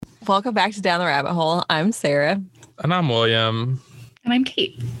Welcome back to Down the Rabbit Hole. I'm Sarah. And I'm William. And I'm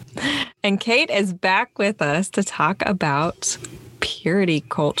Kate. And Kate is back with us to talk about purity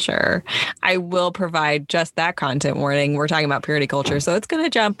culture. I will provide just that content warning. We're talking about purity culture, so it's going to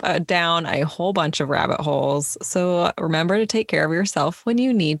jump down a whole bunch of rabbit holes. So remember to take care of yourself when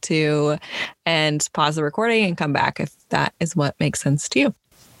you need to, and pause the recording and come back if that is what makes sense to you.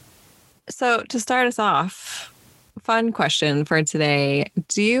 So to start us off, fun question for today.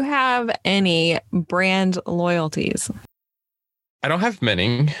 Do you have any brand loyalties? I don't have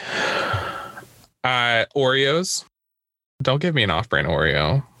many. Oreos. Don't give me an off-brand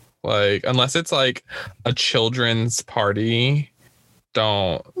Oreo. Like, unless it's like a children's party,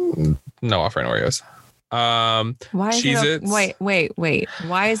 no off-brand Oreos. Why is Cheez-Its. Wait.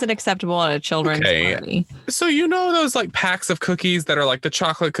 Why is it acceptable at a children's party? So you know those like packs of cookies that are like the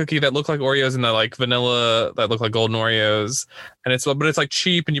chocolate cookie that look like Oreos and the like vanilla that look like golden Oreos, and it's like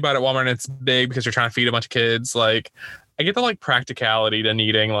cheap and you buy it at Walmart and it's big because you're trying to feed a bunch of kids. Like, I get the like practicality to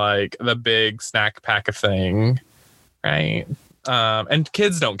needing like the big snack pack of thing, right? And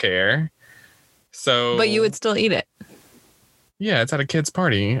kids don't care. So, but you would still eat it. Yeah, it's at a kid's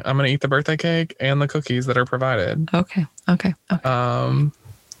party. I'm gonna eat the birthday cake and the cookies that are provided. Okay.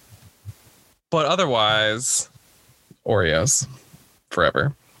 But otherwise, Oreos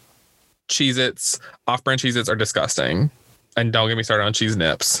forever. Cheez-Its, off-brand Cheez-Its are disgusting. And don't get me started on cheese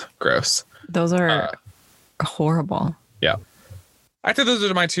nips. Gross. Those are horrible. Yeah. I think those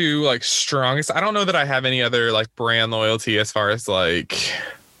are my two like strongest. I don't know that I have any other like brand loyalty as far as like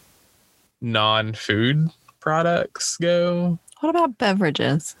non-food products go. What about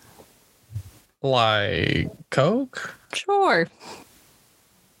beverages? Like Coke? Sure.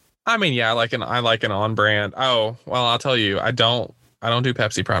 I mean, yeah, I like an on brand. Oh, well, I'll tell you, I don't do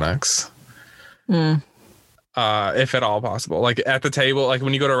Pepsi products. If at all possible. Like at the table, like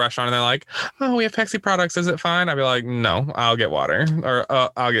when you go to a restaurant and they're like, "Oh, we have Pepsi products. Is it fine?" I'd be like, "No, I'll get water or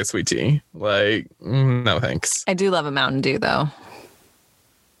I'll get sweet tea." Like, no, thanks. I do love a Mountain Dew, though.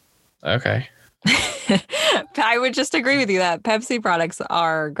 Okay. I would just agree with you that Pepsi products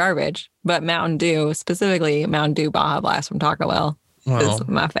are garbage, but Mountain Dew, specifically Mountain Dew Baja Blast from Taco Bell, is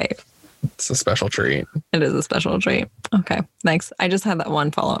my fave. It's a special treat. It is a special treat. Okay, thanks. I just had that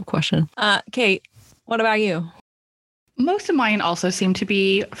one follow-up question. Kate, what about you? Most of mine also seem to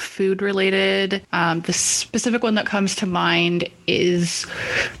be food related. The specific one that comes to mind is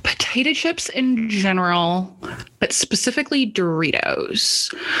potato chips in general, but specifically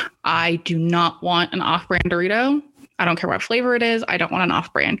Doritos. I do not want an off-brand Dorito. I don't care what flavor it is. I don't want an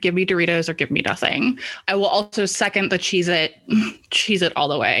off-brand. Give me Doritos or give me nothing. I will also second the Cheez-It all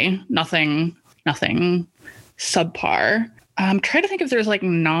the way. Nothing subpar. I'm trying to think if there's like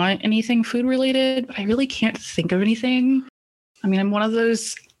not anything food related, but I really can't think of anything. I mean, I'm one of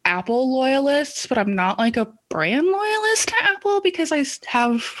those Apple loyalists, but I'm not like a brand loyalist to Apple because I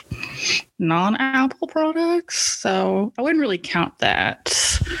have non-Apple products. So I wouldn't really count that.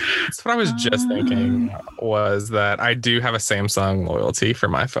 That's what I was just thinking, was that I do have a Samsung loyalty for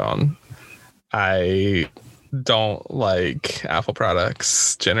my phone. I don't like Apple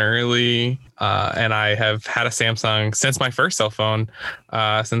products generally. And I have had a Samsung since my first cell phone,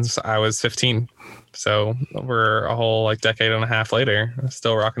 since I was 15. So we're a whole like decade and a half later,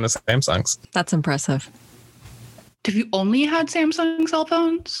 still rocking the Samsungs. That's impressive. Have you only had Samsung cell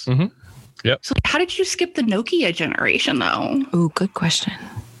phones? Mm-hmm. Yep. So how did you skip the Nokia generation though? Ooh, good question.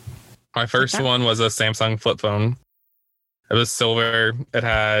 My first one was a Samsung flip phone. It was silver. It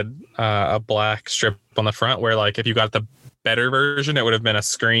had a black strip on the front where like if you got the better version, it would have been a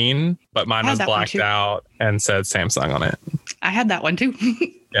screen, but mine was blacked out and said Samsung on it. I had that one too.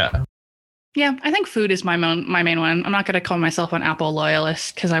 Yeah. Yeah, I think food is my main one. I'm not going to call myself an Apple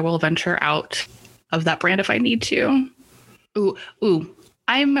loyalist because I will venture out of that brand if I need to. Ooh.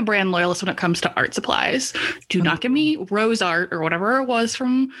 I'm a brand loyalist when it comes to art supplies. Do not give me Rose Art or whatever it was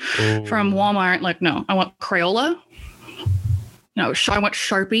from Walmart. Like, no, I want Crayola. No, I want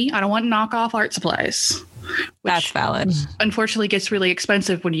Sharpie. I don't want knockoff art supplies. That's valid. Unfortunately, gets really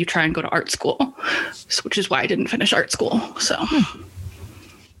expensive when you try and go to art school, which is why I didn't finish art school. So,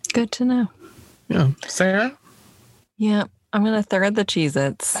 good to know. Yeah, Sarah. Yeah, I'm gonna third the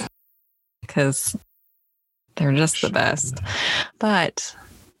Cheez-Its because they're just the best. But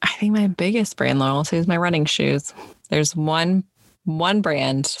I think my biggest brand loyalty is my running shoes. There's one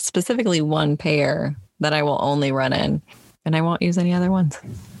brand, specifically one pair that I will only run in, and I won't use any other ones.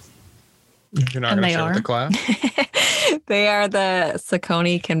 You're not going to share with the class? They are the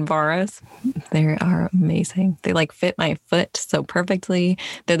Saucony Kinvaras. They are amazing. They like fit my foot so perfectly.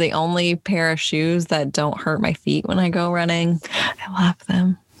 They're the only pair of shoes that don't hurt my feet when I go running. I love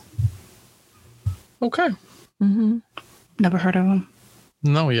them. Okay. Mm-hmm. Never heard of them.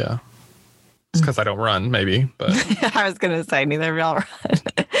 No, yeah. It's because I don't run, maybe, but I was going to say neither of y'all run.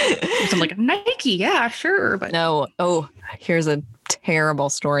 So I'm like, Nike, yeah, sure. But No. Oh, here's a terrible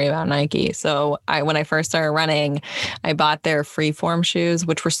story about Nike. So when I first started running, I bought their Freeform shoes,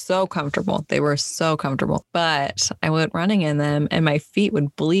 which were so comfortable. They were so comfortable, but I went running in them and my feet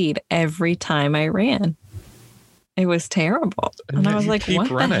would bleed every time I ran. It was terrible. And I was like, what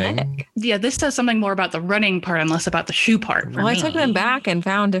the heck? yeah, this says something more about the running part and less about the shoe part. Well, I took them back and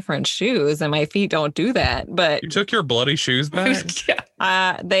found different shoes, and my feet don't do that. But you took your bloody shoes back?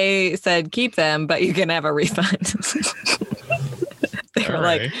 Yeah. They said keep them, but you can have a refund. They were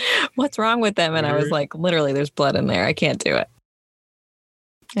like, what's wrong with them? And I was like, literally, there's blood in there. I can't do it.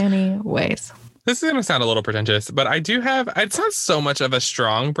 Anyways. This is going to sound a little pretentious, but I do have, it's not so much of a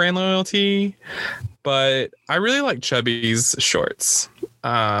strong brand loyalty, but I really like Chubby's shorts.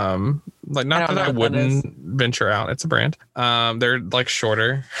 Like, not that I wouldn't venture out. It's a brand. They're like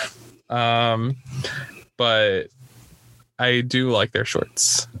shorter. But I do like their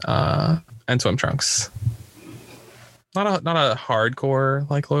shorts and swim trunks. Not a hardcore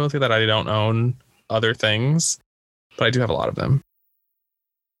like loyalty that I don't own other things, but I do have a lot of them.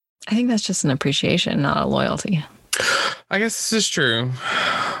 I think that's just an appreciation, not a loyalty. I guess this is true.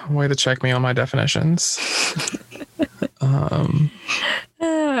 Way to check me on my definitions.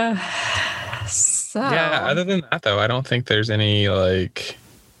 Yeah, other than that, though, I don't think there's any like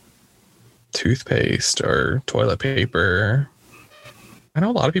toothpaste or toilet paper. I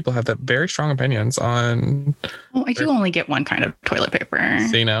know a lot of people have that very strong opinions on. Well, I do only get one kind of toilet paper.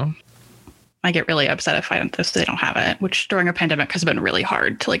 So, you know, I get really upset if they don't have it, which during a pandemic has been really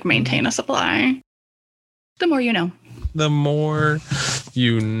hard to like maintain a supply. The more you know. The more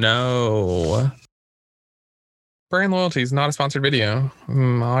you know. Brand loyalty is not a sponsored video,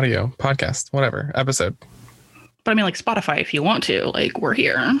 audio, podcast, whatever, episode. But I mean, like Spotify, if you want to, like, we're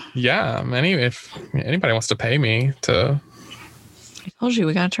here. Yeah, if anybody wants to pay me to. I told you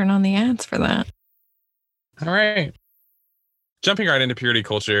we got to turn on the ads for that. All right. Jumping right into purity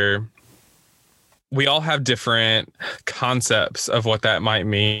culture. We all have different concepts of what that might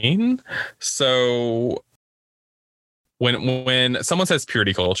mean. So when someone says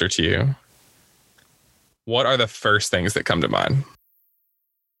purity culture to you, what are the first things that come to mind?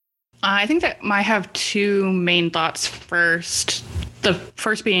 I think that I have two main thoughts first. The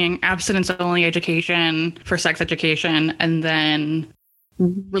first being abstinence-only education for sex education, and then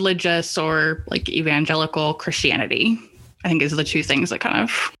religious or like evangelical Christianity, I think is the two things that kind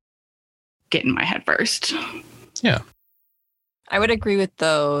of get in my head first. Yeah. I would agree with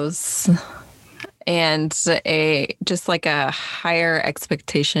those. And just like a higher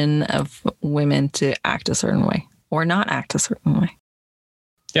expectation of women to act a certain way or not act a certain way.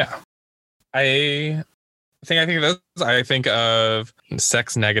 Yeah. I think of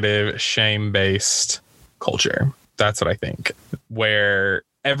sex negative, shame based culture. That's what I think, where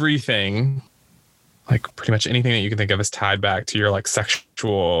everything, like pretty much anything that you can think of, is tied back to your like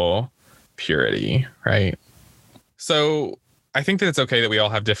sexual purity, right? So I think that it's okay that we all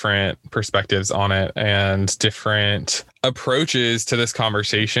have different perspectives on it and different approaches to this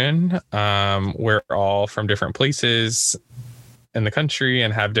conversation. We're all from different places in the country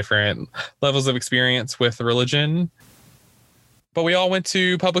and have different levels of experience with religion. But we all went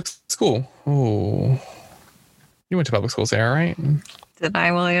to public school. Oh, you went to public school, Sarah, right? Did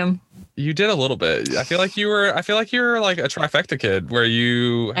I, William? You did a little bit. I feel like you were like a trifecta kid where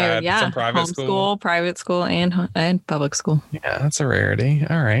you had some private school, private school, and public school. Yeah, that's a rarity.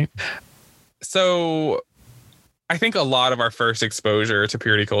 All right. So I think a lot of our first exposure to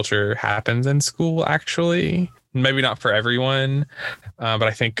purity culture happens in school, actually. Maybe not for everyone, but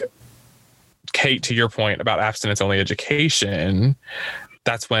I think, Kate, to your point about abstinence-only education,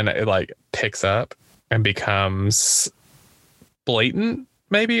 that's when it like picks up and becomes blatant,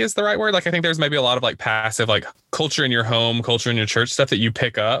 maybe is the right word. Like, I think there's maybe a lot of like passive, like culture in your home, culture in your church stuff that you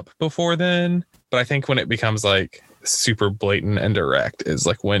pick up before then. But I think when it becomes like super blatant and direct is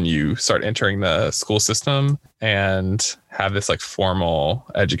like when you start entering the school system and have this like formal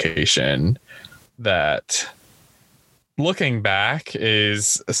education that, looking back,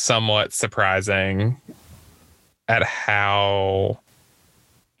 is somewhat surprising at how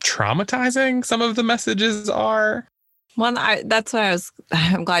traumatizing some of the messages are. Well, that's what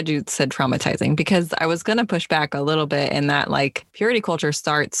I'm glad you said traumatizing, because I was going to push back a little bit in that like purity culture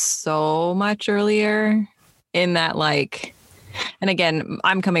starts so much earlier, in that like And again,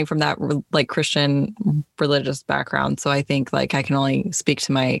 I'm coming from that like Christian religious background. So I think like I can only speak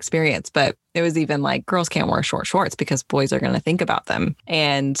to my experience, but it was even like girls can't wear short shorts because boys are going to think about them.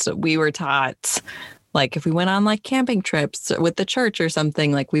 And we were taught like if we went on like camping trips with the church or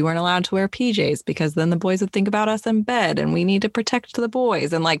something, like we weren't allowed to wear PJs because then the boys would think about us in bed and we need to protect the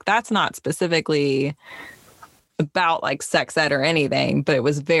boys. And like that's not specifically about like sex ed or anything, but it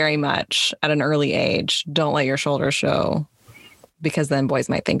was very much at an early age. Don't let your shoulders show because then boys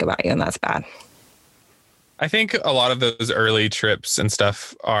might think about you and that's bad. I think a lot of those early trips and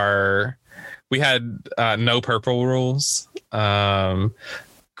stuff we had no purple rules.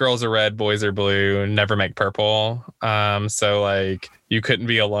 Girls are red, boys are blue, never make purple. So like you couldn't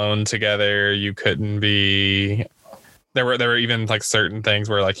be alone together. You couldn't be, there were even like certain things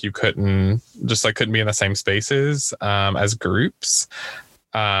where like you couldn't be in the same spaces as groups.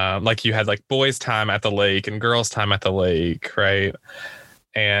 Like you had like boys time at the lake and girls time at the lake, right?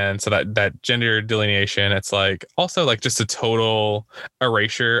 And so that gender delineation, it's like also like just a total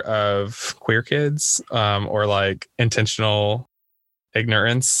erasure of queer kids or like intentional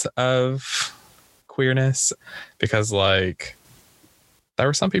ignorance of queerness, because like there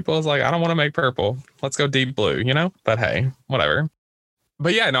were some people was like, I don't want to make purple, let's go deep blue, you know, but hey, whatever.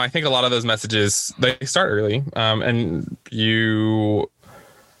 But yeah, no, I think a lot of those messages, they start early. And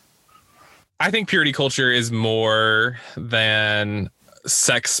I think purity culture is more than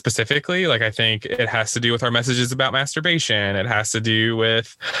sex specifically. Like I think it has to do with our messages about masturbation. It has to do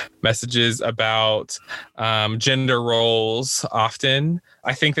with messages about gender roles often.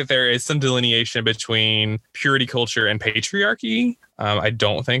 I think that there is some delineation between purity culture and patriarchy. I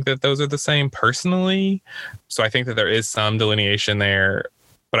don't think that those are the same personally. So I think that there is some delineation there,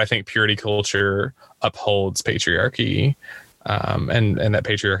 but I think purity culture upholds patriarchy. And that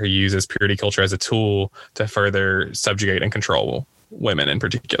patriarchy uses purity culture as a tool to further subjugate and control women in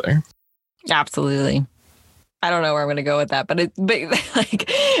particular. Absolutely. I don't know where I'm going to go with that, but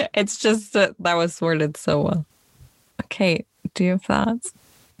like it's just that was worded so well. Kate, do you have thoughts?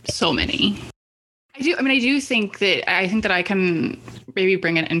 So many. I do think that I can maybe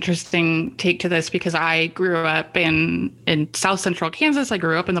bring an interesting take to this because I grew up in South Central Kansas. I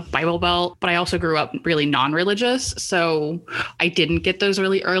grew up in the Bible Belt, but I also grew up really non-religious. So I didn't get those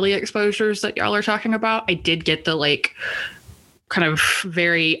really early exposures that y'all are talking about. I did get the like kind of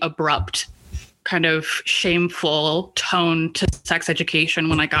very abrupt, kind of shameful tone to sex education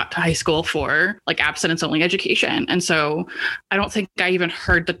when I got to high school for like abstinence only education. And so I don't think I even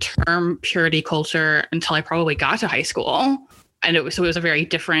heard the term purity culture until I probably got to high school. And it was a very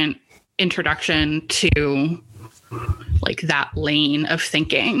different introduction to like that lane of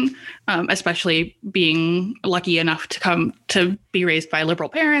thinking, especially being lucky enough to be raised by liberal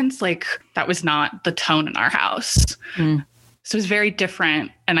parents. Like that was not the tone in our house. Mm. So it was very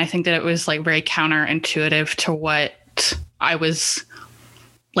different. And I think that it was like very counterintuitive to what I was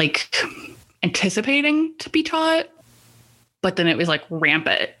like anticipating to be taught. But then it was like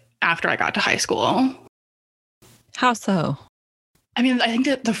rampant after I got to high school. How so? I mean, I think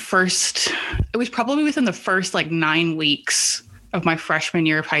that it was probably within the first like 9 weeks of my freshman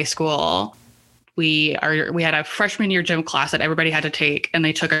year of high school. We had a freshman year gym class that everybody had to take, and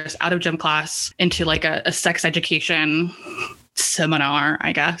they took us out of gym class into like a sex education seminar,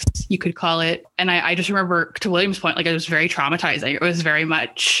 I guess you could call it. And I just remember, to William's point, like it was very traumatizing. It was very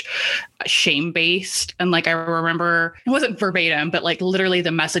much shame-based. And like I remember, it wasn't verbatim, but like literally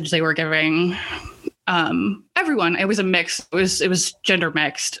the message they were giving everyone, it was a mix, it was gender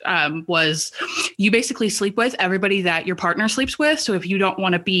mixed, was you basically sleep with everybody that your partner sleeps with. So if you don't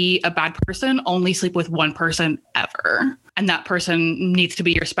want to be a bad person, only sleep with one person ever. And that person needs to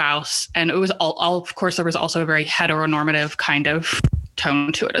be your spouse. And it was all of course, there was also a very heteronormative kind of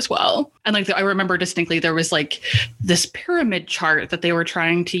tone to it as well. And like I remember distinctly, there was like this pyramid chart that they were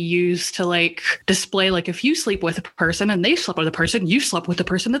trying to use to like display, like if you sleep with a person and they slept with a person, you slept with the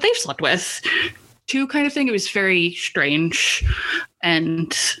person that they've slept with. Kind of thing. It was very strange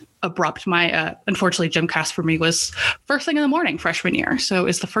and abrupt. My unfortunately gym class for me was first thing in the morning freshman year, so it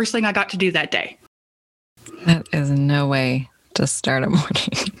was the first thing I got to do that day. That is no way to start a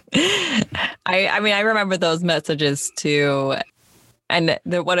morning. I mean I remember those messages too, and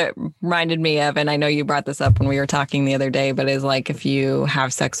what it reminded me of, and I know you brought this up when we were talking the other day, but is like if you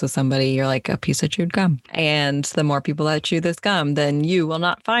have sex with somebody, you're like a piece of chewed gum. And the more people that chew this gum, then you will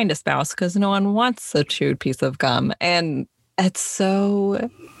not find a spouse because no one wants a chewed piece of gum. And it's so,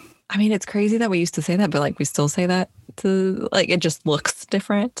 I mean, it's crazy that we used to say that, but like we still say that to like, it just looks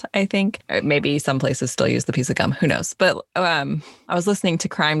different, I think. Maybe some places still use the piece of gum, who knows. But I was listening to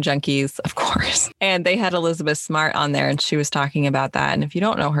Crime Junkies, of course, and they had Elizabeth Smart on there, and she was talking about that. And if you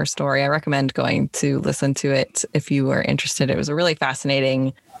don't know her story, I recommend going to listen to it if you are interested. It was a really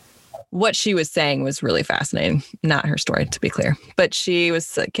fascinating, what she was saying was really fascinating. Not her story, to be clear, but she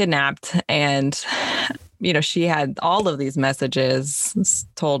was kidnapped, and she had all of these messages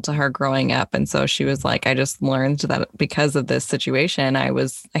told to her growing up. And so she was like, I just learned that because of this situation, I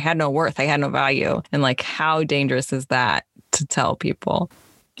had no worth. I had no value. And like, how dangerous is that to tell people?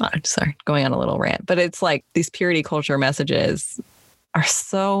 Oh, sorry, going on a little rant, but it's like these purity culture messages are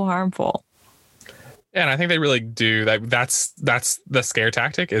so harmful. Yeah, and I think they really do. That's the scare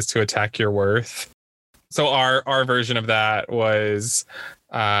tactic, is to attack your worth. So our version of that was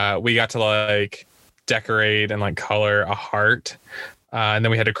we got to like decorate and like color a heart. And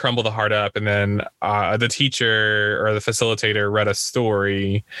then we had to crumble the heart up. And then the teacher or the facilitator read a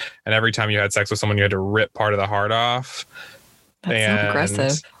story. And every time you had sex with someone, you had to rip part of the heart off. That's so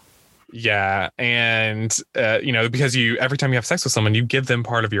aggressive. Yeah. And, because every time you have sex with someone, you give them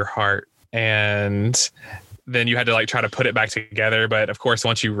part of your heart. And then you had to like try to put it back together. But of course,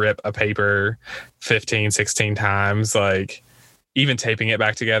 once you rip a paper 15, 16 times, like even taping it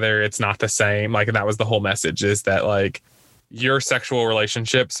back together, it's not the same. Like, that was the whole message, is that like your sexual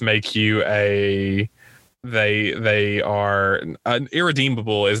relationships make you they are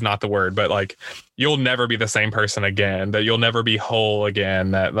irredeemable is not the word, but like you'll never be the same person again, that you'll never be whole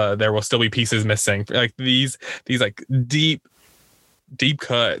again, that there will still be pieces missing. Like these like deep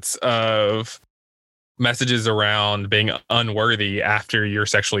cuts of messages around being unworthy after you're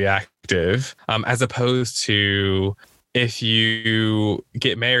sexually active, as opposed to if you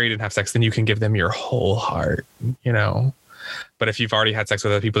get married and have sex, then you can give them your whole heart, But if you've already had sex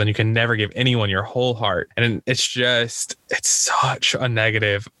with other people, then you can never give anyone your whole heart. And it's such a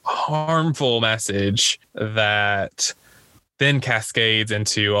negative, harmful message that then cascades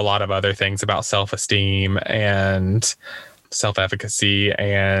into a lot of other things about self-esteem and self-efficacy.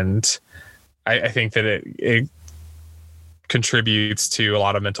 And I think that it contributes to a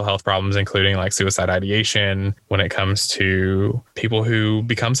lot of mental health problems, including like suicide ideation, when it comes to people who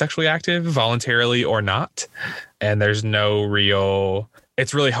become sexually active voluntarily or not. And there's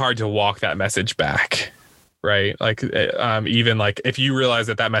it's really hard to walk that message back, right? Like, even like if you realize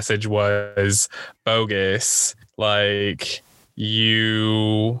that message was bogus, like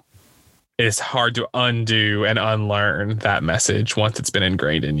it's hard to undo and unlearn that message once it's been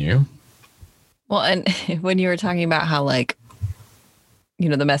ingrained in you. Well, and when you were talking about how like,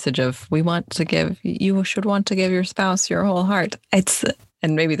 the message of you should want to give your spouse your whole heart.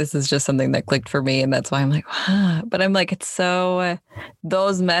 And maybe this is just something that clicked for me, and that's why I'm like, but I'm like, it's so,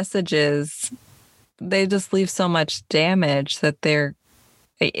 those messages, they just leave so much damage that they're,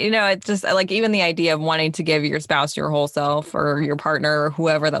 it's just like, even the idea of wanting to give your spouse your whole self, or your partner, or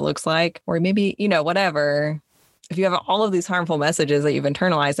whoever that looks like, or maybe, whatever. If you have all of these harmful messages that you've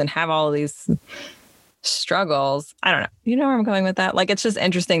internalized and have all of these struggles, I don't know. You know where I'm going with that? Like, it's just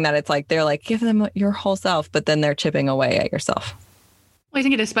interesting that it's like, they're like, give them your whole self, but then they're chipping away at yourself. Well, I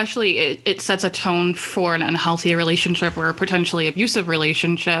think it sets a tone for an unhealthy relationship or a potentially abusive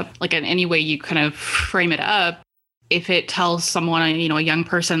relationship. Like, in any way you kind of frame it up, if it tells someone, a young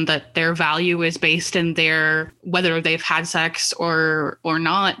person, that their value is based in whether they've had sex or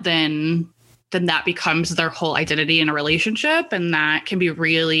not, then that becomes their whole identity in a relationship. And that can be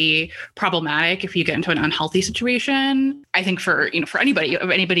really problematic if you get into an unhealthy situation. I think for anybody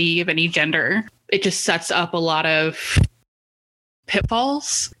of any gender, it just sets up a lot of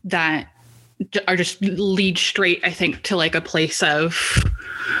pitfalls that are just lead straight, I think, to like a place of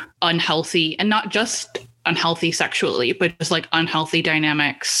unhealthy, and not just unhealthy sexually, but just like unhealthy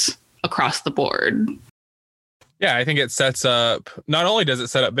dynamics across the board. Yeah, I think it sets up, not only does it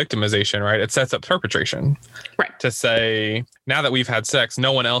set up victimization, right? It sets up perpetration. Right. To say, now that we've had sex,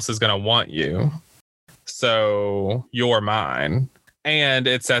 no one else is going to want you. So you're mine. And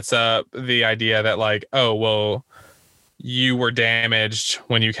it sets up the idea that like, oh, well, you were damaged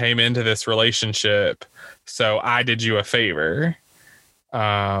when you came into this relationship, so I did you a favor.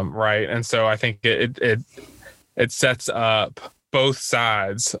 Right. And so I think it sets up both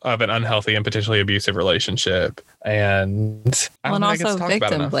sides of an unhealthy and potentially abusive relationship. And also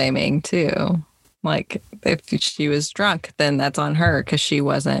victim blaming too. Like, if she was drunk, then that's on her because she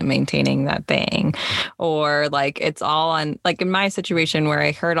wasn't maintaining that thing. Or like, it's all on, like in my situation where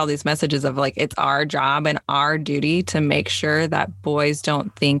I heard all these messages of like, it's our job and our duty to make sure that boys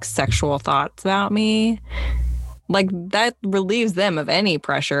don't think sexual thoughts about me. Like that relieves them of any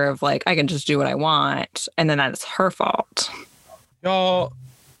pressure of like, I can just do what I want. And then that's her fault. Y'all,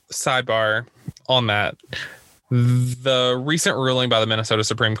 sidebar on that. The recent ruling by the Minnesota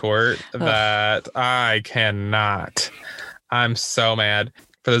Supreme Court that I'm so mad.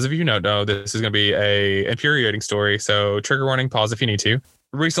 For those of you who don't know, this is going to be a infuriating story. So trigger warning, pause if you need to.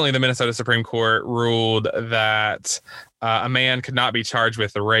 Recently, the Minnesota Supreme Court ruled that a man could not be charged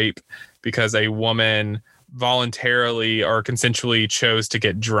with rape because a woman voluntarily or consensually chose to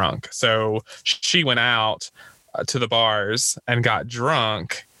get drunk. So she went out to the bars and got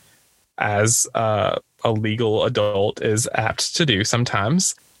drunk, as a legal adult is apt to do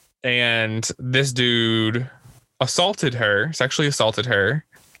sometimes. And this dude sexually assaulted her,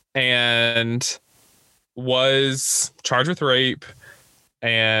 and was charged with rape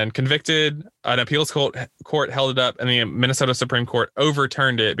and convicted. An appeals court held it up, and the Minnesota Supreme Court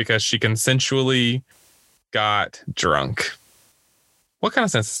overturned it because she consensually got drunk. What kind of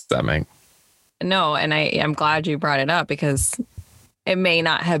sense does that make? No, and I'm glad you brought it up, because it may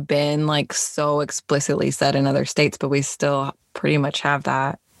not have been like so explicitly said in other states, but we still pretty much have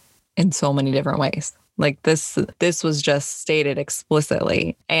that in so many different ways. Like this was just stated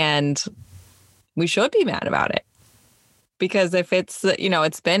explicitly, and we should be mad about it. Because if it's,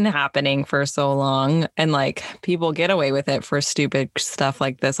 it's been happening for so long, and like people get away with it for stupid stuff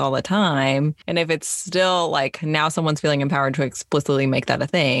like this all the time. And if it's still like now someone's feeling empowered to explicitly make that a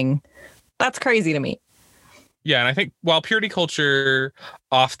thing, that's crazy to me. Yeah. And I think while purity culture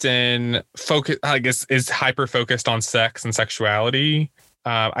often is hyper focused on sex and sexuality,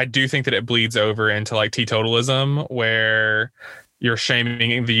 I do think that it bleeds over into like teetotalism, where you're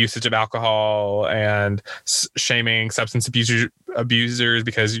shaming the usage of alcohol and shaming substance abusers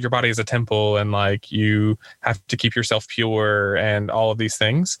because your body is a temple and like you have to keep yourself pure and all of these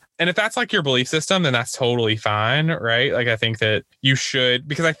things. And if that's like your belief system, then that's totally fine, right? Like I think that you should,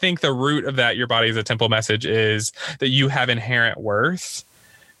 because I think the root of that your body is a temple message is that you have inherent worth,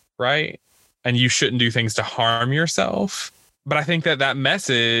 right? And you shouldn't do things to harm yourself. But I think that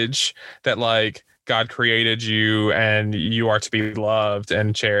message that like God created you and you are to be loved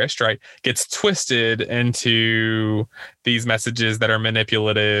and cherished, right, gets twisted into these messages that are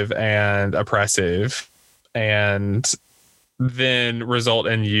manipulative and oppressive, and then result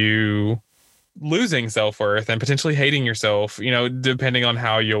in you losing self-worth and potentially hating yourself, depending on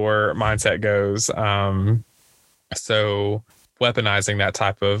how your mindset goes. So weaponizing that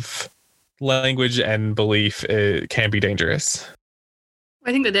type of language and belief, it can be dangerous.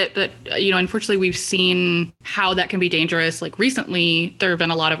 I think that unfortunately, we've seen how that can be dangerous. Like recently, there have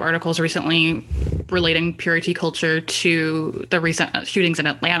been a lot of articles recently relating purity culture to the recent shootings in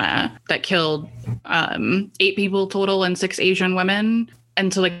Atlanta that killed 8 people total and 6 Asian women.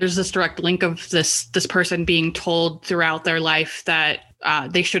 And so like there's this direct link of this person being told throughout their life that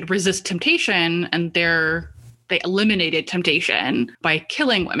they should resist temptation, and they eliminated temptation by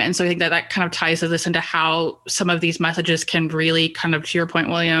killing women. So I think that kind of ties this into how some of these messages can really kind of, to your point,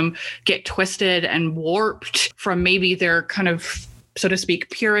 William, get twisted and warped from maybe their kind of, so to speak,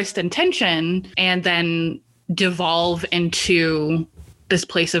 purest intention, and then devolve into this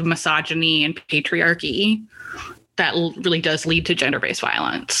place of misogyny and patriarchy that really does lead to gender-based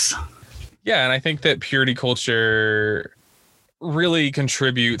violence. Yeah, and I think that purity culture really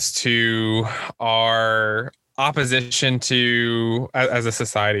contributes to our opposition to, as a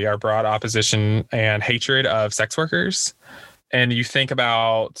society, our broad opposition and hatred of sex workers. And you think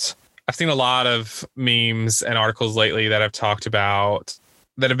about, I've seen a lot of memes and articles lately that have talked about,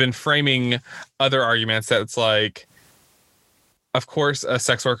 that have been framing other arguments that it's like, of course, a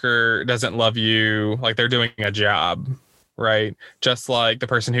sex worker doesn't love you, like they're doing a job, right? Just like the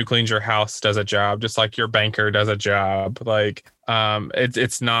person who cleans your house does a job, just like your banker does a job. Like,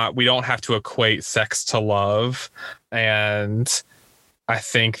 it's not, we don't have to equate sex to love. And I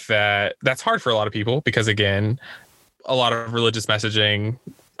think that that's hard for a lot of people because, again, a lot of religious messaging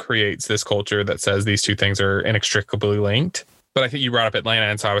creates this culture that says these two things are inextricably linked. But I think you brought up Atlanta,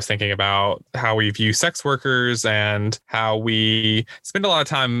 and so I was thinking about how we view sex workers and how we spend a lot of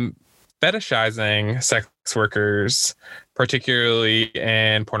time fetishizing sex workers, particularly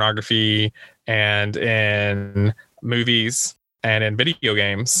in pornography and in movies and in video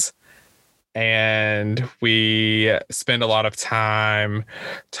games. And we spend a lot of time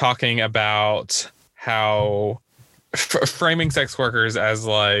talking about how framing sex workers as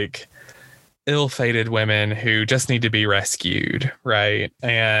like ill-fated women who just need to be rescued, right?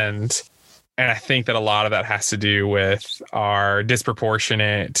 And I think that a lot of that has to do with our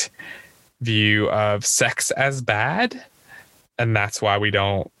disproportionate view of sex as bad. And that's why we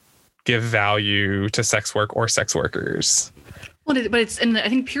don't give value to sex work or sex workers. Well, and I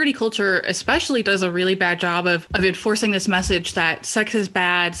think purity culture especially does a really bad job of enforcing this message that sex is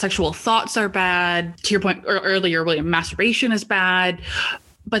bad, sexual thoughts are bad. To your point earlier, William, masturbation is bad.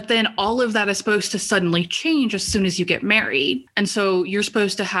 But then all of that is supposed to suddenly change as soon as you get married. And so you're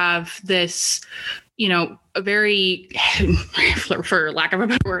supposed to have this, a very, for lack of a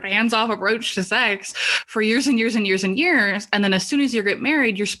better word, hands-off approach to sex for years and years and years and years. And then as soon as you get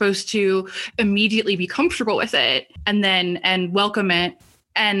married, you're supposed to immediately be comfortable with it and welcome it.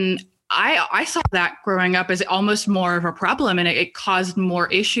 And I saw that growing up as almost more of a problem, and it caused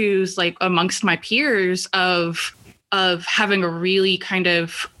more issues like amongst my peers of having a really kind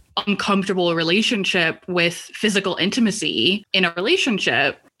of uncomfortable relationship with physical intimacy in a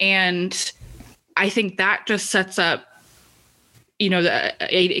relationship. And I think that just sets up,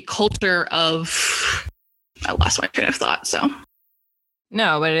 a culture of, I lost my train of thought. So.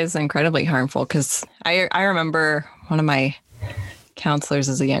 No, but it is incredibly harmful because I remember one of my counselors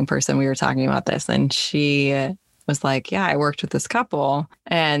as a young person, we were talking about this, and she was like, yeah, I worked with this couple,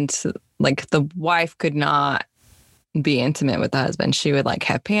 and like the wife could not be intimate with the husband. She would like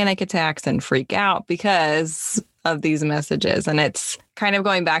have panic attacks and freak out because of these messages. And it's kind of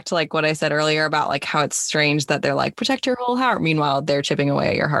going back to like what I said earlier about like how it's strange that they're like, protect your whole heart. Meanwhile, they're chipping away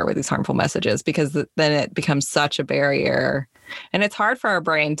at your heart with these harmful messages, because then it becomes such a barrier. And it's hard for our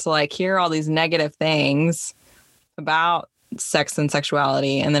brain to like hear all these negative things about sex and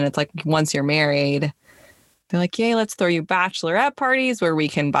sexuality. And then it's like, once you're married, they're like, yay, let's throw you bachelorette parties where we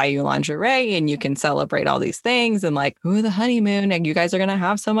can buy you lingerie and you can celebrate all these things. And like, ooh, the honeymoon, and you guys are going to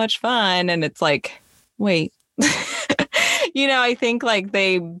have so much fun. And it's like, wait, I think like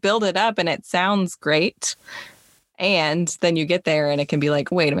they build it up and it sounds great. And then you get there and it can be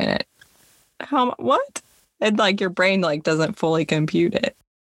like, wait a minute, what? And like your brain like doesn't fully compute it.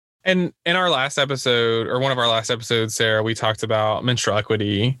 And in our last episode, or one of our last episodes, Sarah, we talked about menstrual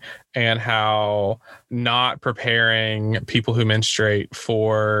equity and how not preparing people who menstruate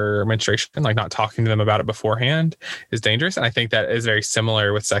for menstruation, like not talking to them about it beforehand, is dangerous. And I think that is very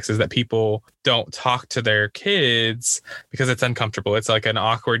similar with sex, is that people don't talk to their kids because it's uncomfortable. It's like an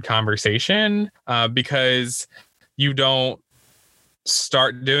awkward conversation because you don't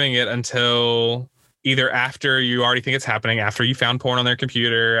start doing it until either after you already think it's happening, after you found porn on their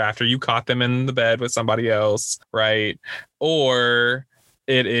computer, after you caught them in the bed with somebody else, right? Or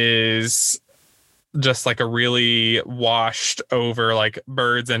it is just like a really washed over like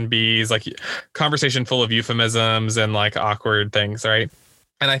birds and bees, like conversation full of euphemisms and like awkward things, right?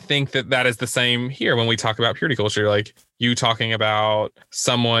 And I think that is the same here when we talk about purity culture, like you talking about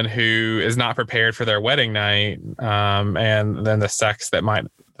someone who is not prepared for their wedding night, and then the sex that might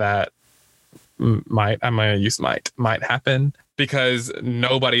happen because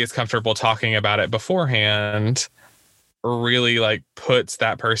nobody is comfortable talking about it beforehand, really like puts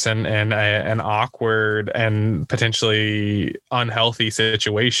that person in an awkward and potentially unhealthy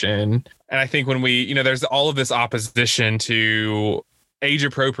situation. And I think when we, there's all of this opposition to age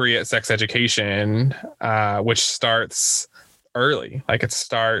appropriate sex education, which starts early, like it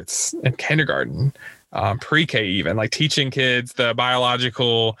starts in kindergarten. Pre-K even, like teaching kids the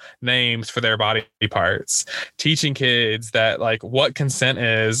biological names for their body parts, teaching kids that like what consent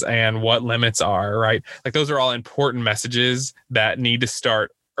is and what limits are, right? Like those are all important messages that need to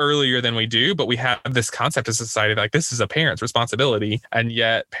start earlier than we do, but we have this concept of society like this is a parent's responsibility, and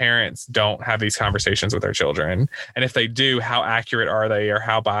yet parents don't have these conversations with their children. And if they do, how accurate are they, or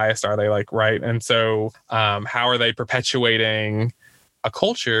how biased are they, like, right? And so how are they perpetuating a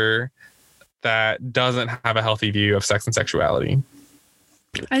culture that doesn't have a healthy view of sex and sexuality?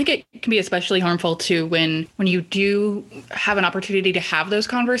 I think it can be especially harmful too when you do have an opportunity to have those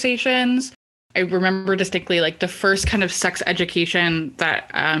conversations. I remember distinctly like the first kind of sex education that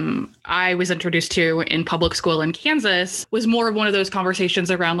I was introduced to in public school in Kansas was more of one of those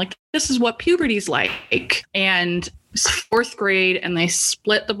conversations around like, this is what puberty's like. And it's fourth grade, and they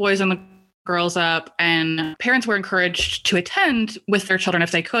split the boys and the girls up, and parents were encouraged to attend with their children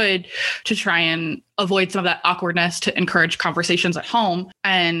if they could, to try and avoid some of that awkwardness, to encourage conversations at home.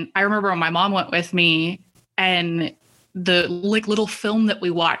 And I remember when my mom went with me, and the like little film that we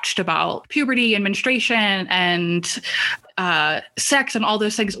watched about puberty and menstruation and sex and all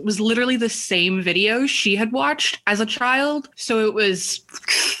those things was literally the same video she had watched as a child. So it was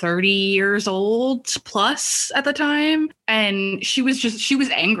 30 years old plus at the time. And she was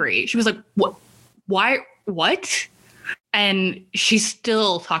angry. She was like, what? Why? What? And she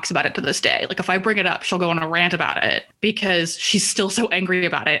still talks about it to this day. Like if I bring it up, she'll go on a rant about it because she's still so angry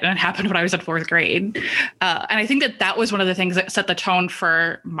about it. And it happened when I was in 4th grade. And I think that was one of the things that set the tone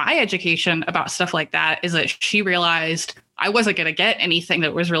for my education about stuff like that, is that she realized I wasn't going to get anything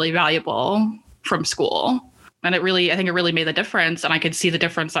that was really valuable from school. And I think it really made the difference. And I could see the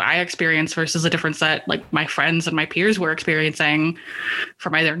difference that I experienced versus the difference that like my friends and my peers were experiencing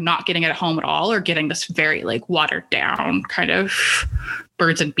from either not getting it at home at all or getting this very like watered down kind of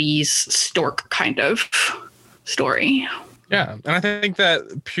birds and bees stork kind of story. Yeah. And I think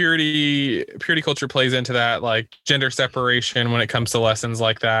that purity culture plays into that, like gender separation when it comes to lessons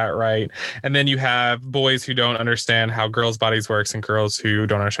like that, right? And then you have boys who don't understand how girls' bodies works and girls who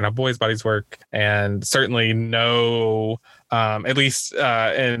don't understand how boys' bodies work. And certainly no, at least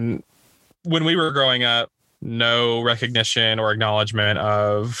when we were growing up, no recognition or acknowledgement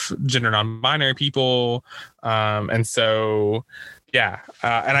of gender non-binary people. And so, yeah.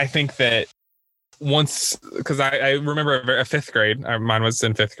 And I think that once, because I remember a 5th grade, mine was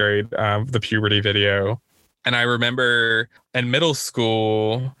in 5th grade, the puberty video. And I remember in middle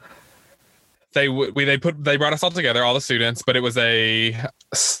school, they brought us all together, all the students, but it was a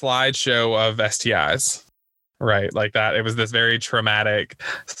slideshow of STIs, right? Like that. It was this very traumatic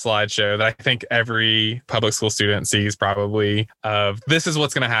slideshow that I think every public school student sees probably, of this is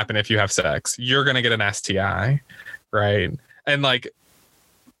what's going to happen if you have sex. You're going to get an STI, right? And like,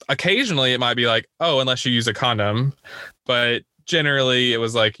 occasionally it might be like, oh, unless you use a condom, but generally it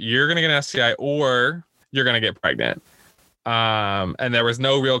was like, you're going to get an STI or you're going to get pregnant. And there was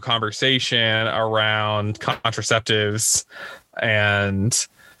no real conversation around contraceptives and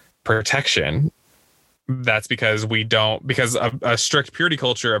protection. That's because a strict purity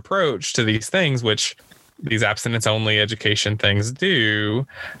culture approach to these things, which these abstinence only education things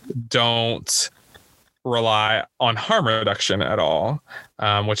don't rely on harm reduction at all,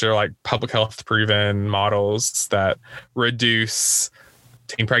 which are like public health proven models that reduce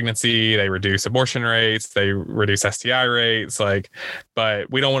teen pregnancy, they reduce abortion rates, they reduce STI rates, but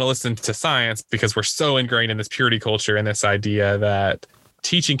we don't want to listen to science because we're so ingrained in this purity culture and this idea that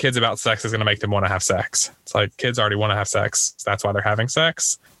teaching kids about sex is going to make them want to have sex. It's like kids already want to have sex. That's why they're having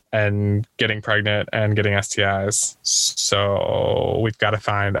sex and getting pregnant and getting STIs. So we've got to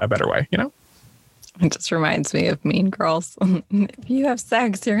find a better way, It just reminds me of Mean Girls. If you have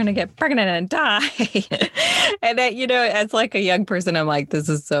sex, you're going to get pregnant and die. And that, as like a young person, I'm like, this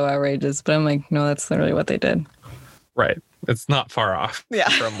is so outrageous. But I'm like, no, that's literally what they did. Right. It's not far off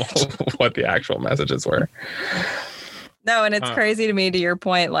from what the actual messages were. No, and it's crazy to me, to your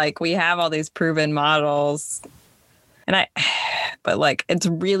point, like we have all these proven models. But like, it's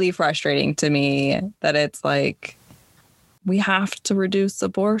really frustrating to me that it's like, we have to reduce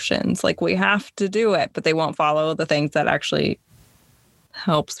abortions. Like we have to do it, but they won't follow the things that actually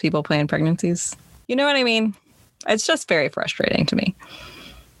helps people plan pregnancies. You know what I mean? It's just very frustrating to me.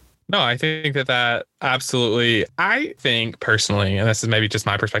 No, I think that absolutely, I think personally, and this is maybe just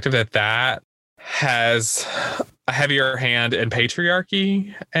my perspective, that has a heavier hand in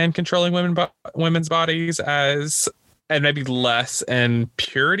patriarchy and controlling women's bodies and maybe less in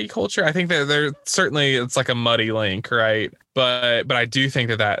purity culture. I think that there certainly, it's like a muddy link, right? But I do think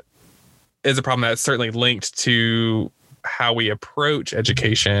that is a problem that's certainly linked to how we approach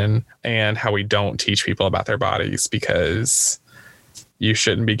education and how we don't teach people about their bodies, because you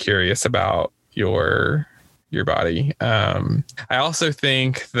shouldn't be curious about your body. I also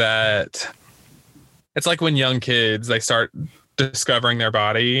think that it's like when young kids, they start discovering their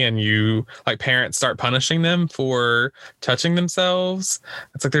body and parents start punishing them for touching themselves.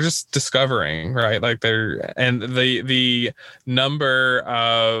 It's like they're just discovering, right? Like and the number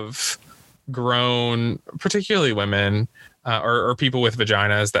of grown, particularly women or people with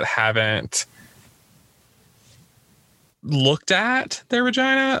vaginas that haven't looked at their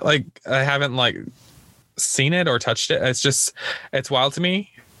vagina, like I haven't seen it or touched it. It's wild to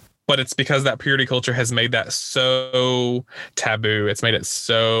me. But it's because that purity culture has made that so taboo. It's made it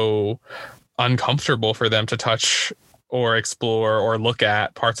so uncomfortable for them to touch or explore or look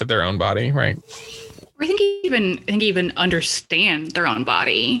at parts of their own body, right? I think even understand their own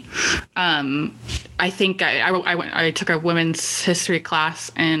body. I think I took a women's history class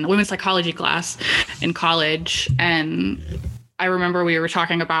and women's psychology class in college, and I remember we were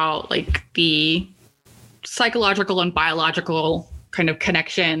talking about like the psychological and biological kind of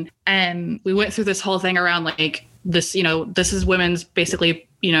connection. And we went through this whole thing around like this, this is women's basically,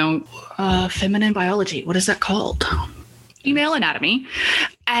 feminine biology. What is that called? Female anatomy.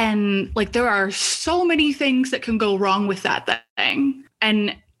 And like, there are so many things that can go wrong with that thing.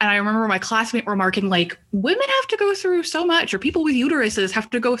 And And I remember my classmate remarking, like, women have to go through so much, or people with uteruses have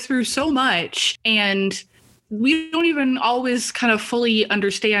to go through so much. And we don't even always kind of fully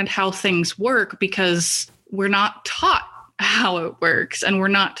understand how things work because we're not taught how it works, and we're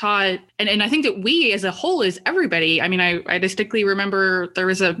not taught. And I think that we as a whole, is everybody. I mean, I distinctly remember there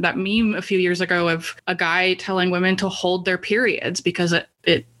was that meme a few years ago of a guy telling women to hold their periods because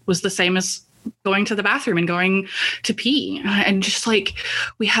it was the same as going to the bathroom and going to pee. And just like,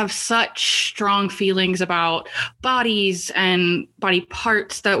 we have such strong feelings about bodies and body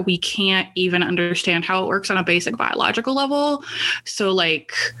parts that we can't even understand how it works on a basic biological level. So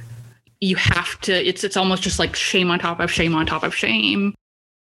like, you have to, it's almost just like shame on top of shame on top of shame.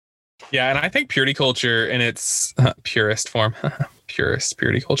 Yeah, and I think purity culture in its purest form, purist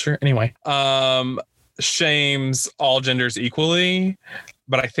purity culture, anyway, shames all genders equally.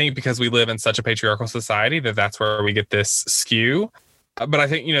 But I think because we live in such a patriarchal society that's where we get this skew. But I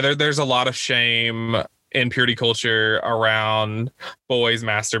think, there's a lot of shame in purity culture around boys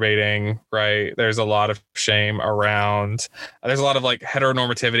masturbating, right? There's a lot of shame around, there's a lot of like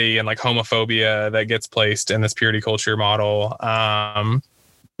heteronormativity and like homophobia that gets placed in this purity culture model.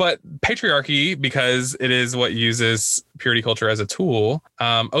 But patriarchy, because it is what uses purity culture as a tool,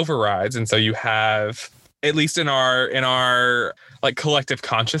 overrides. And so you have, at least in our like collective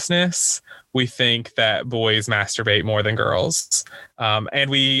consciousness, we think that boys masturbate more than girls. And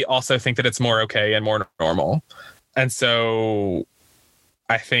we also think that it's more okay and more normal. And so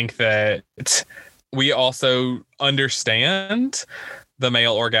I think that we also understand the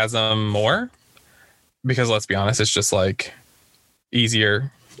male orgasm more because, let's be honest, it's just like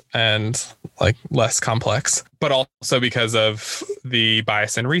easier and like less complex, but also because of the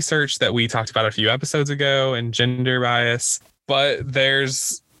bias in research that we talked about a few episodes ago and gender bias. But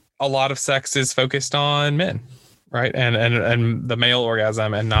there's a lot of sex is focused on men, right? And the male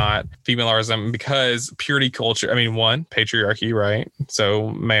orgasm and not female orgasm, because purity culture, I mean, one, patriarchy, right?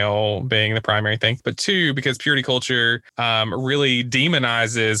 So male being the primary thing, but two, because purity culture really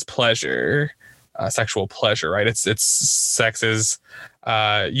demonizes pleasure, sexual pleasure, right? It's sex is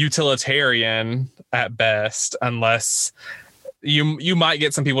utilitarian at best, unless you might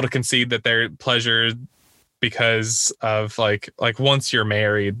get some people to concede that their pleasure, because of like once you're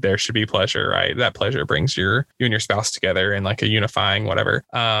married, there should be pleasure, right? That pleasure brings you and your spouse together in like a unifying whatever.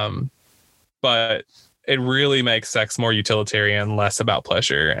 But it really makes sex more utilitarian, less about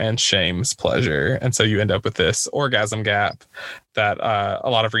pleasure, and shames pleasure. And so you end up with this orgasm gap that a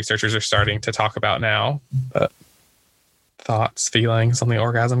lot of researchers are starting to talk about now. But thoughts, feelings on the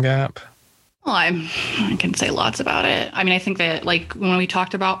orgasm gap? Well, I can say lots about it. I mean, I think that like when we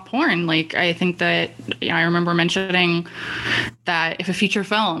talked about porn, like I think that I remember mentioning that if a feature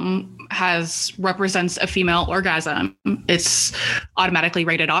film represents a female orgasm, it's automatically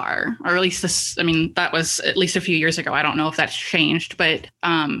rated R, or at least this. I mean, that was at least a few years ago. I don't know if that's changed, but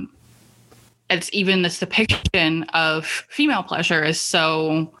it's even this depiction of female pleasure is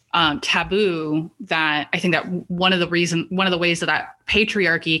so taboo that I think that one of the ways that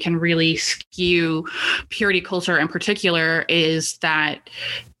patriarchy can really skew purity culture in particular is that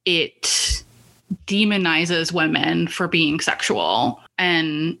it demonizes women for being sexual.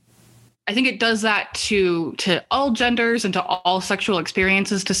 And I think it does that to all genders and to all sexual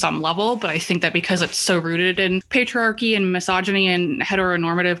experiences to some level. But I think that because it's so rooted in patriarchy and misogyny and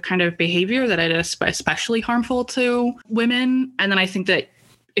heteronormative kind of behavior, that it is especially harmful to women. And then I think that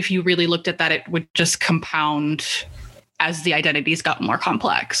if you really looked at that, it would just compound as the identities got more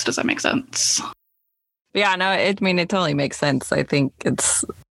complex. Does that make sense? Yeah, no, it totally makes sense. I think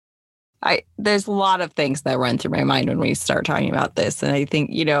there's a lot of things that run through my mind when we start talking about this. And I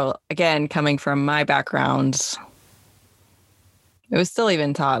think, again, coming from my background, it was still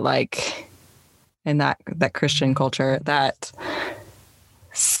even taught like in that Christian culture that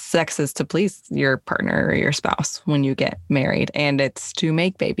sex is to please your partner or your spouse when you get married, and it's to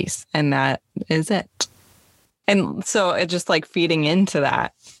make babies, and that is it. And so it's just like feeding into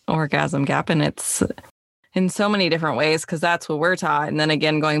that orgasm gap, and it's in so many different ways because that's what we're taught. And then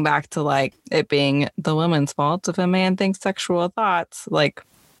again, going back to like it being the woman's fault if a man thinks sexual thoughts, like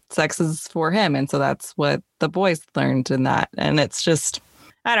sex is for him, and so that's what the boys learned in that. And it's just,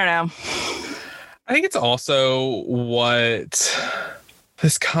 I don't know. I think it's also what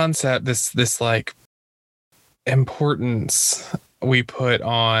this concept, this like importance we put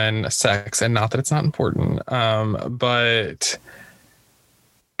on sex, and not that it's not important, but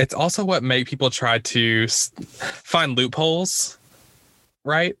it's also what made people try to find loopholes,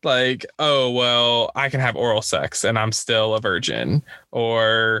 right? Like, oh, well, I can have oral sex and I'm still a virgin,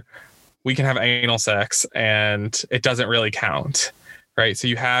 or we can have anal sex and it doesn't really count right? So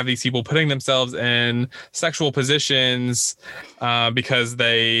you have these people putting themselves in sexual positions because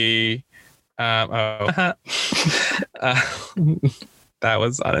they that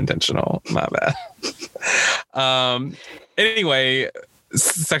was unintentional, my bad. Anyway,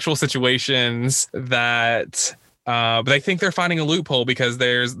 sexual situations that but they think they're finding a loophole because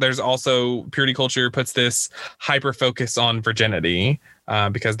there's also purity culture puts this hyper focus on virginity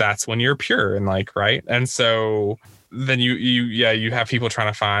because that's when you're pure and like, right? And so then you have people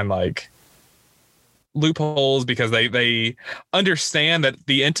trying to find like loopholes because they understand that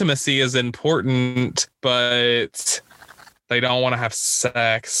the intimacy is important, but they don't want to have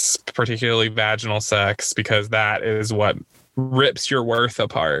sex, particularly vaginal sex, because that is what rips your worth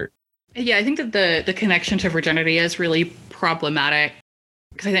apart. Yeah, I think that the connection to virginity is really problematic.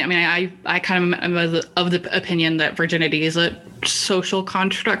 Because I kind of am of the opinion that virginity is a social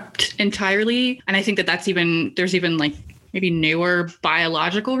construct entirely. And I think there's even like maybe newer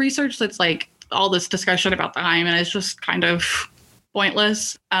biological research that's like all this discussion about the hymen is just kind of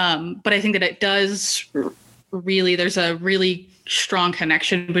pointless. But I think that it does really, there's a really strong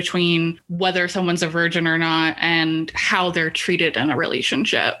connection between whether someone's a virgin or not and how they're treated in a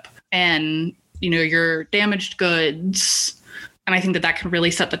relationship. And, your damaged goods. And I think that can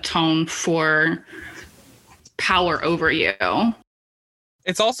really set the tone for power over you.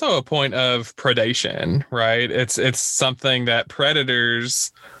 It's also a point of predation, right? It's something that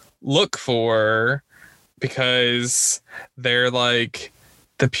predators look for because they're like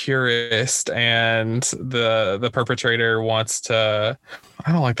the purist, and the perpetrator wants to,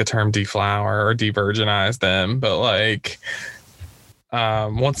 I don't like the term deflower or de-virginize them, but like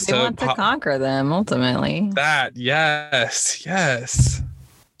wants to conquer them ultimately. That, yes.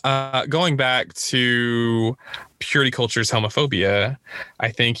 Going back to purity culture's homophobia, I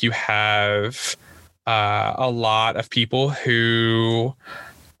think you have a lot of people who,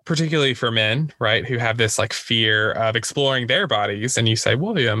 particularly for men, right, who have this like fear of exploring their bodies. And you say,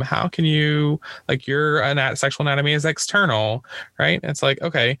 William, how can you, like, your sexual anatomy is external, right? It's like,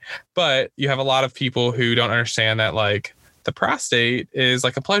 okay. But you have a lot of people who don't understand that, like, the prostate is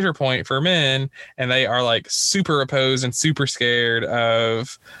like a pleasure point for men, and they are like super opposed and super scared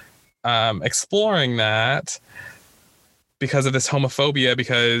of exploring that because of this homophobia,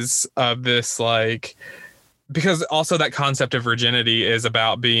 because of this like, because also that concept of virginity is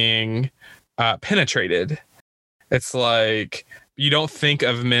about being penetrated. It's like you don't think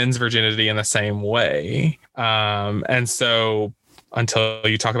of men's virginity in the same way, and so until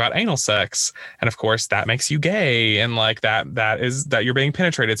you talk about anal sex, and of course that makes you gay, and like that is that you're being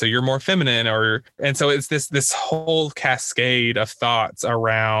penetrated, so you're more feminine, and so it's this whole cascade of thoughts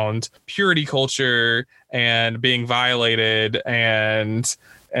around purity culture and being violated, and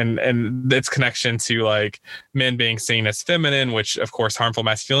its connection to like men being seen as feminine, which of course harmful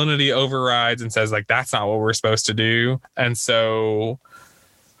masculinity overrides and says like that's not what we're supposed to do. And so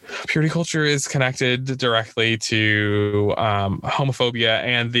purity culture is connected directly to homophobia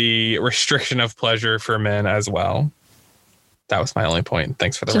and the restriction of pleasure for men as well. That was my only point.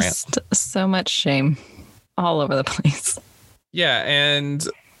 Thanks for the rant. So much shame all over the place. Yeah, and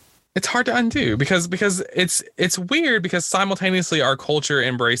it's hard to undo because it's weird because simultaneously our culture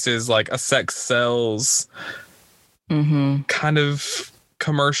embraces like a sex sells kind of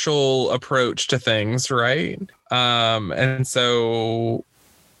commercial approach to things, right? And so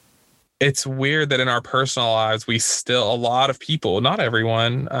it's weird that in our personal lives, we still, a lot of people, not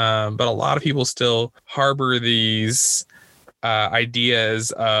everyone, but a lot of people still harbor these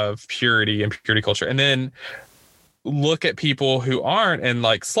ideas of purity and purity culture. And then look at people who aren't and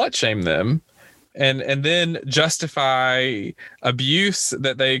like slut shame them and then justify abuse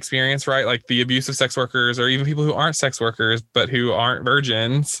that they experience, right? Like the abuse of sex workers or even people who aren't sex workers, but who aren't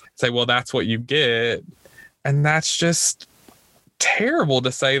virgins, say, well, that's what you get. And that's just terrible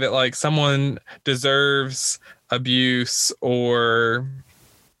to say that like someone deserves abuse or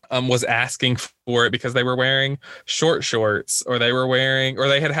was asking for it because they were wearing short shorts or they were wearing or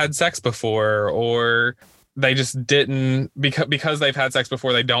they had sex before or they just didn't because they've had sex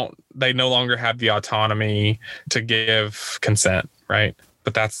before. They no longer have the autonomy to give consent, right?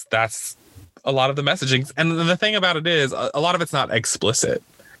 But that's a lot of the messaging. And the thing about it is a lot of it's not explicit.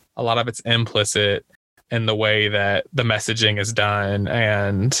 A lot of it's implicit in the way that the messaging is done.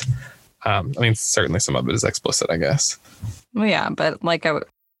 And I mean, certainly some of it is explicit, I guess. Well, yeah, but like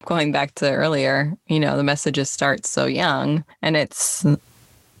going back to earlier, the messages start so young, and it's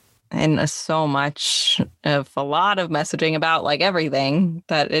in so much of a lot of messaging about like everything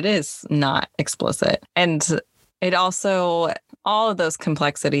that it is not explicit. And it also, all of those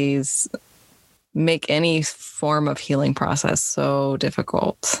complexities make any form of healing process so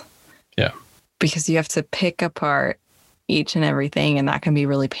difficult. Yeah. Because you have to pick apart each and everything, and that can be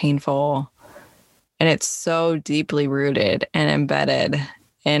really painful. And it's so deeply rooted and embedded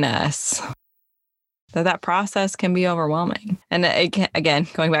in us that process can be overwhelming. And again,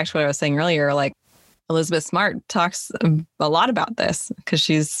 going back to what I was saying earlier, like Elizabeth Smart talks a lot about this because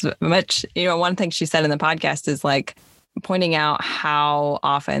she's much, one thing she said in the podcast is like pointing out how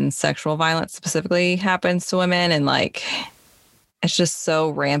often sexual violence specifically happens to women. And like, it's just so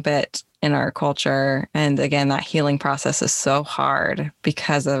rampant in our culture. And again, that healing process is so hard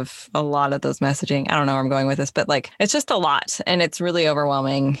because of a lot of those messaging. I don't know where I'm going with this, but like, it's just a lot and it's really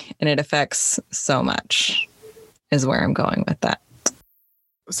overwhelming and it affects so much is where I'm going with that.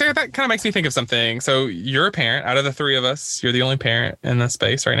 Sarah, that kind of makes me think of something. So you're a parent. Out of the three of us, you're the only parent in this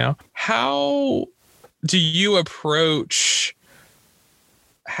space right now. How do you approach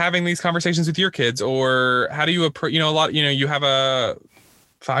having these conversations with your kids, or how do you approach, you have a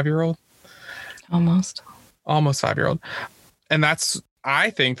 5-year-old? Almost 5-year-old. And I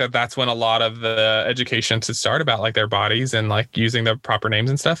think that's when a lot of the education should start about like their bodies and like using the proper names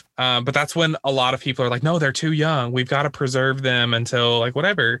and stuff. But that's when a lot of people are like, no, they're too young. We've got to preserve them until like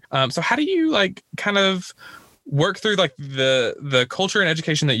whatever. So how do you like kind of work through like the culture and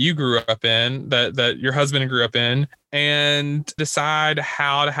education that you grew up in, that your husband grew up in, and decide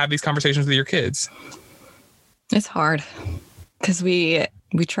how to have these conversations with your kids? It's hard because we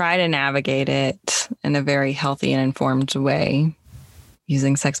try to navigate it in a very healthy and informed way,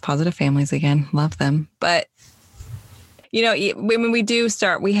 using sex positive families again. Love them. But, when we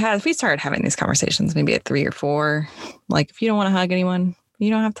started having these conversations, maybe at 3 or 4, like if you don't want to hug anyone, you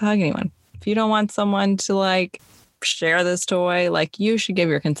don't have to hug anyone. If you don't want someone to like share this toy, like you should give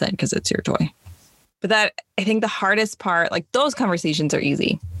your consent because it's your toy. But I think the hardest part, like those conversations are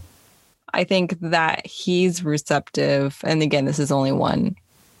easy. I think that he's receptive. And again, this is only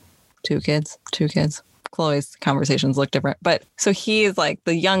two kids. Chloe's conversations look different. But so he is like,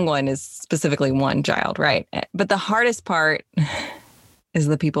 the young one is specifically one child, right? But the hardest part is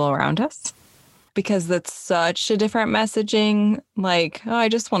the people around us, because that's such a different messaging. Like, oh, I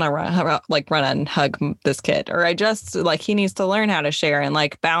just want to run and hug this kid, or I just like, he needs to learn how to share, and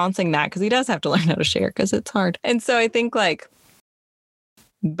like balancing that because he does have to learn how to share because it's hard. And so I think like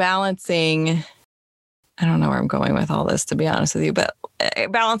balancing, I don't know where I'm going with all this, to be honest with you, but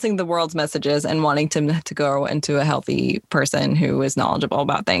balancing the world's messages and wanting to go into a healthy person who is knowledgeable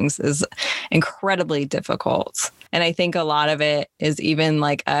about things is incredibly difficult. And I think a lot of it is even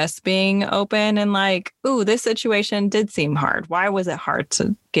like us being open and like, ooh, this situation did seem hard. Why was it hard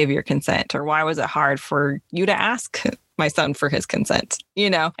to give your consent? Or why was it hard for you to ask my son for his consent?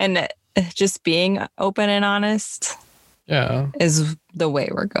 And just being open and honest is the way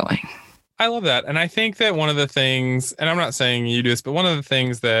we're going. I love that. And I think that one of the things, and I'm not saying you do this, but one of the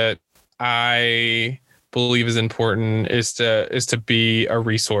things that I believe is important is to be a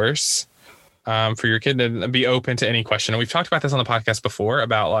resource for your kid, and be open to any question. And we've talked about this on the podcast before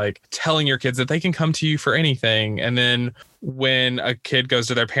about like telling your kids that they can come to you for anything. And then when a kid goes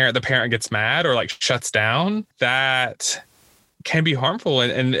to their parent, the parent gets mad or like shuts down. That can be harmful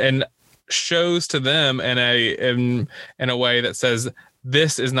and shows to them in a way that says,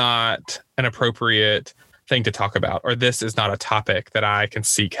 this is not an appropriate thing to talk about, or this is not a topic that I can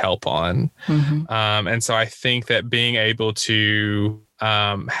seek help on. Mm-hmm. And so I think that being able to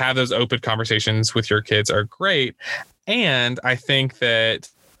have those open conversations with your kids are great. And I think that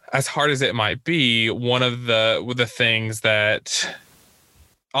as hard as it might be, one of the things that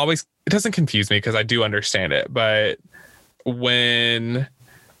always, it doesn't confuse me because I do understand it, but when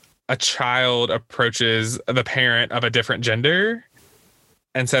a child approaches the parent of a different gender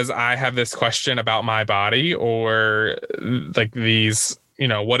and says, I have this question about my body, or like these,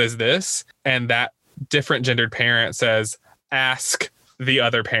 what is this? And that different gendered parent says, ask the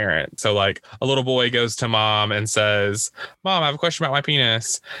other parent. So like a little boy goes to mom and says, Mom, I have a question about my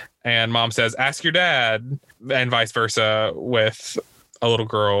penis. And mom says, ask your dad, and vice versa with a little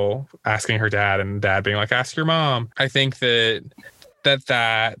girl asking her dad and dad being like, ask your mom. I think that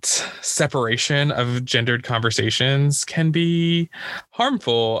separation of gendered conversations can be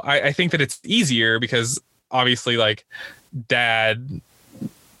harmful. I think that it's easier because obviously like dad,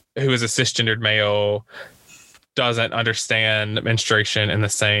 who is a cisgendered male, doesn't understand menstruation in the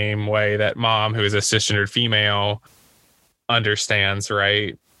same way that mom, who is a cisgendered female, understands,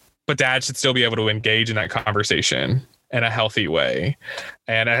 right? But dad should still be able to engage in that conversation in a healthy way.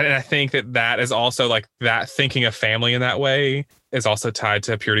 And I think that is also like that, thinking of family in that way is also tied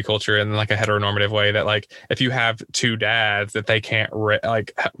to purity culture in like a heteronormative way, that like if you have two dads that they can't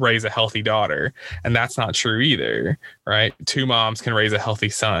raise a healthy daughter, and that's not true either, right? Two moms can raise a healthy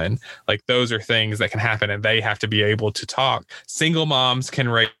son. Like those are things that can happen, and they have to be able to talk. Single moms can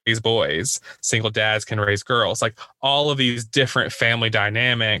raise boys, single dads can raise girls. Like all of these different family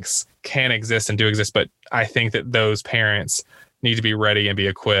dynamics can exist and do exist, but I think that those parents need to be ready and be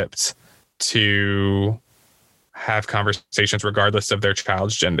equipped to have conversations regardless of their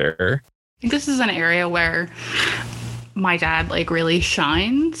child's gender. I think this is an area where my dad like really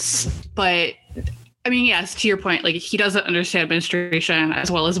shines, but I mean, yes, to your point, like he doesn't understand menstruation as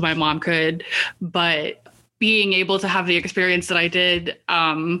well as my mom could, but being able to have the experience that I did,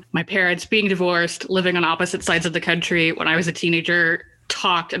 my parents being divorced, living on opposite sides of the country when I was a teenager,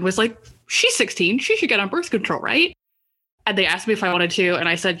 talked and was like, she's 16, she should get on birth control, right? And they asked me if I wanted to, and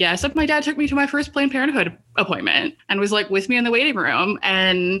I said yes. And my dad took me to my first Planned Parenthood appointment and was like with me in the waiting room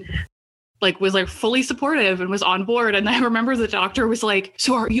and like was like fully supportive and was on board. And I remember the doctor was like,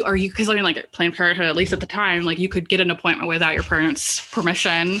 so are you, because I mean like Planned Parenthood, at least at the time, like you could get an appointment without your parents'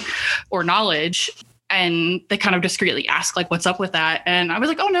 permission or knowledge. And they kind of discreetly asked like, what's up with that? And I was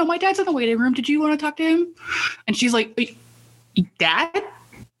like, oh no, my dad's in the waiting room. Did you want to talk to him? And she's like, Dad,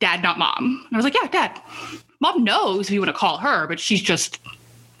 not mom. And I was like, yeah, Dad. Mom knows if you want to call her, but she's just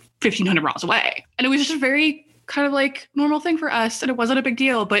 1,500 miles away. And it was just a very kind of like normal thing for us. And it wasn't a big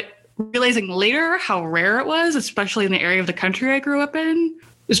deal. But realizing later how rare it was, especially in the area of the country I grew up in,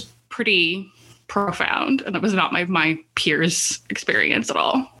 was pretty profound. And that was not my peers' experience at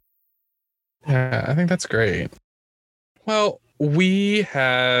all. Yeah, I think that's great. Well, we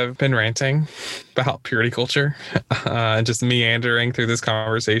have been ranting about purity culture and just meandering through this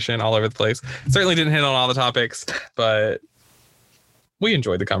conversation all over the place. Certainly didn't hit on all the topics, but we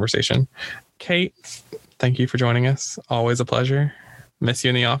enjoyed the conversation. Kate, thank you for joining us. Always a pleasure. Miss you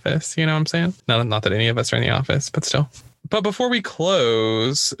in the office. You know what I'm saying? No, not that any of us are in the office, but still. But before we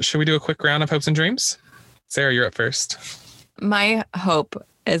close, should we do a quick round of hopes and dreams? Sarah, you're up first. My hope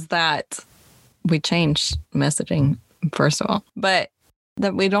is that we change messaging, first of all, but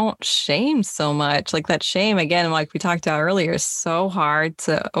that we don't shame so much. Like that shame, again, like we talked about earlier, is so hard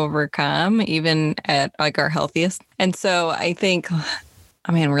to overcome, even at like our healthiest. And so I think,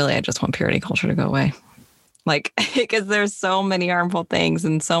 I mean, really, I just want purity culture to go away. Like, because there's so many harmful things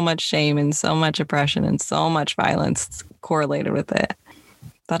and so much shame and so much oppression and so much violence correlated with it,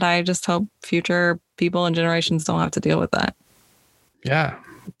 that I just hope future people and generations don't have to deal with that. Yeah,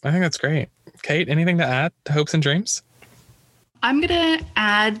 I think that's great. Kate, anything to add to hopes and dreams? I'm going to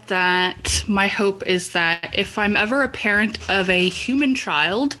add that my hope is that if I'm ever a parent of a human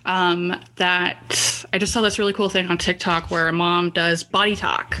child, that I just saw this really cool thing on TikTok where a mom does body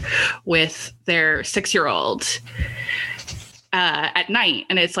talk with their 6-year-old at night.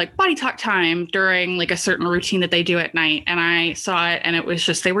 And it's like body talk time during like a certain routine that they do at night. And I saw it and it was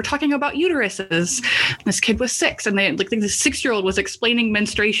just, they were talking about uteruses. This kid was 6 and they like the 6-year-old was explaining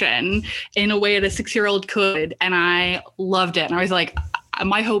menstruation in a way that a 6-year-old could. And I loved it. And I was like,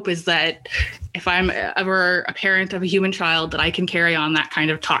 my hope is that if I'm ever a parent of a human child, that I can carry on that kind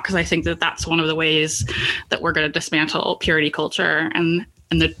of talk. Cause I think that that's one of the ways that we're going to dismantle purity culture and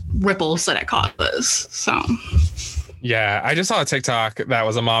the ripples that it causes. So yeah, I just saw a TikTok that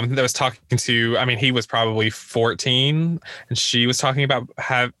was a mom that was talking to, I mean, he was probably 14 and she was talking about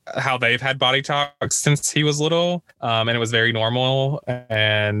how they've had body talk since he was little. And it was very normal.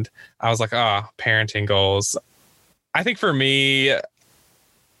 And I was like, parenting goals. I think for me,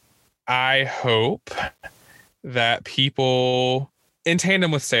 I hope that people, in tandem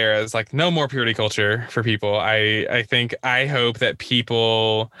with Sarah's, like no more purity culture for people. I hope that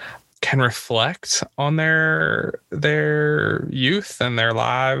people can reflect on their youth and their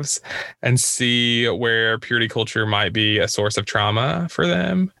lives and see where purity culture might be a source of trauma for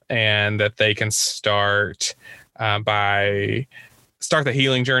them, and that they can start the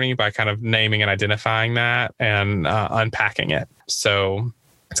healing journey by kind of naming and identifying that and unpacking it. So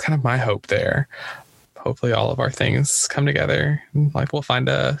it's kind of my hope there. Hopefully all of our things come together. Like we'll find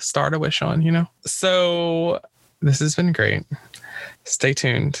a star to wish on, you know? So this has been great. Stay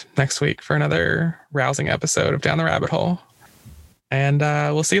tuned next week for another rousing episode of Down the Rabbit Hole. And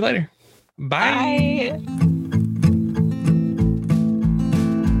we'll see you later. Bye. Bye.